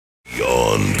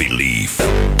beyond belief.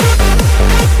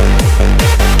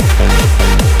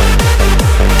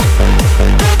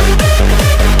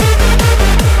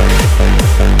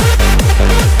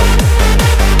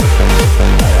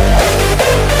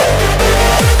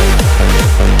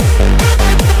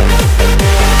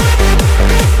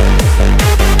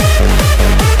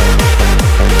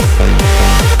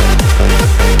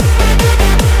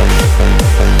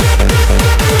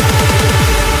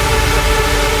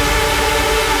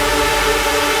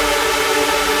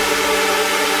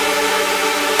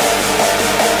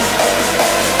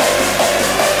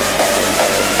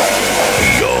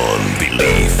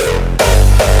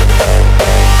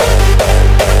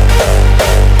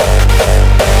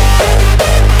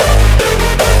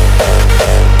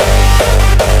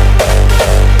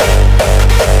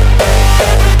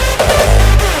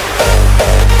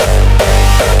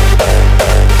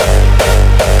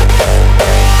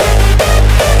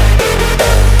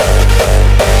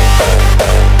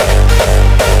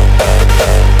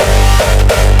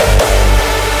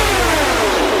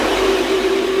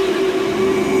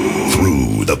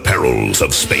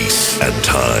 Of space and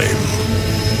time.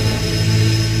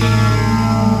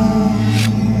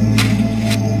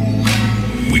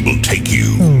 We will take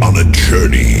you on a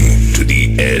journey to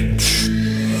the edge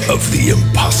of the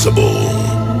impossible.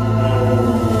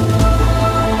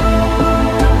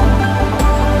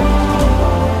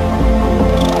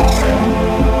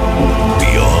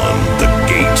 Beyond the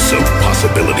gates of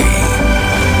possibility.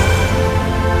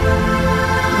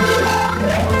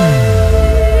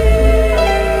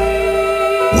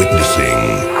 Witnessing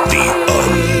the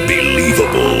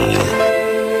unbelievable.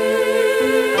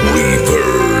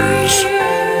 Reverze.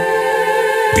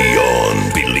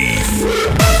 Beyond belief.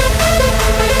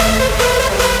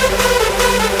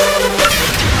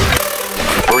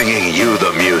 Bringing you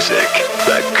the music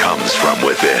that comes from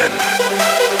within.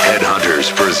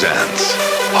 Headhunters presents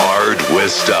Hard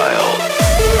with Style.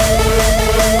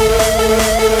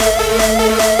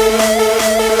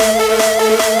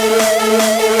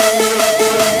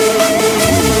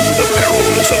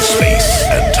 Of space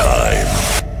and time.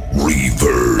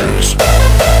 Reverze.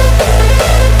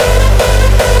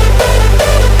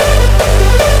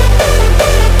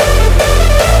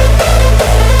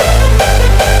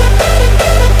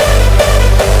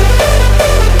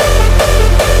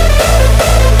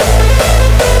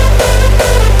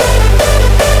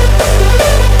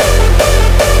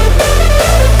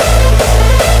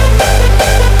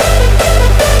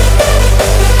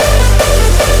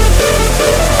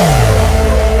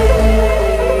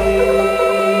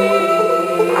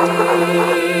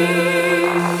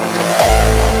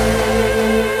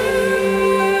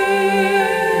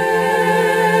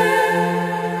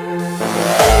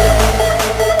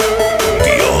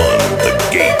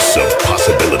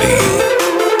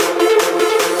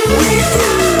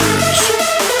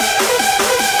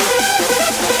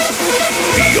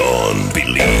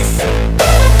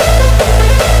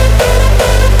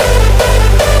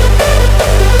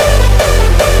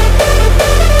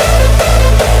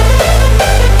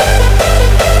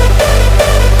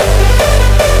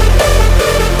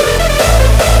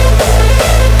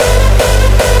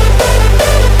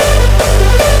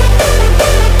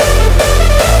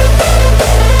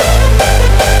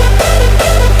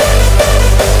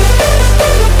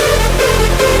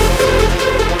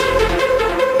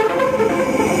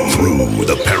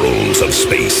 Of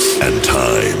space and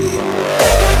time.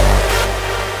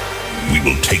 We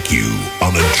will take you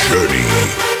on a journey.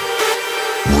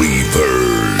 Reverze.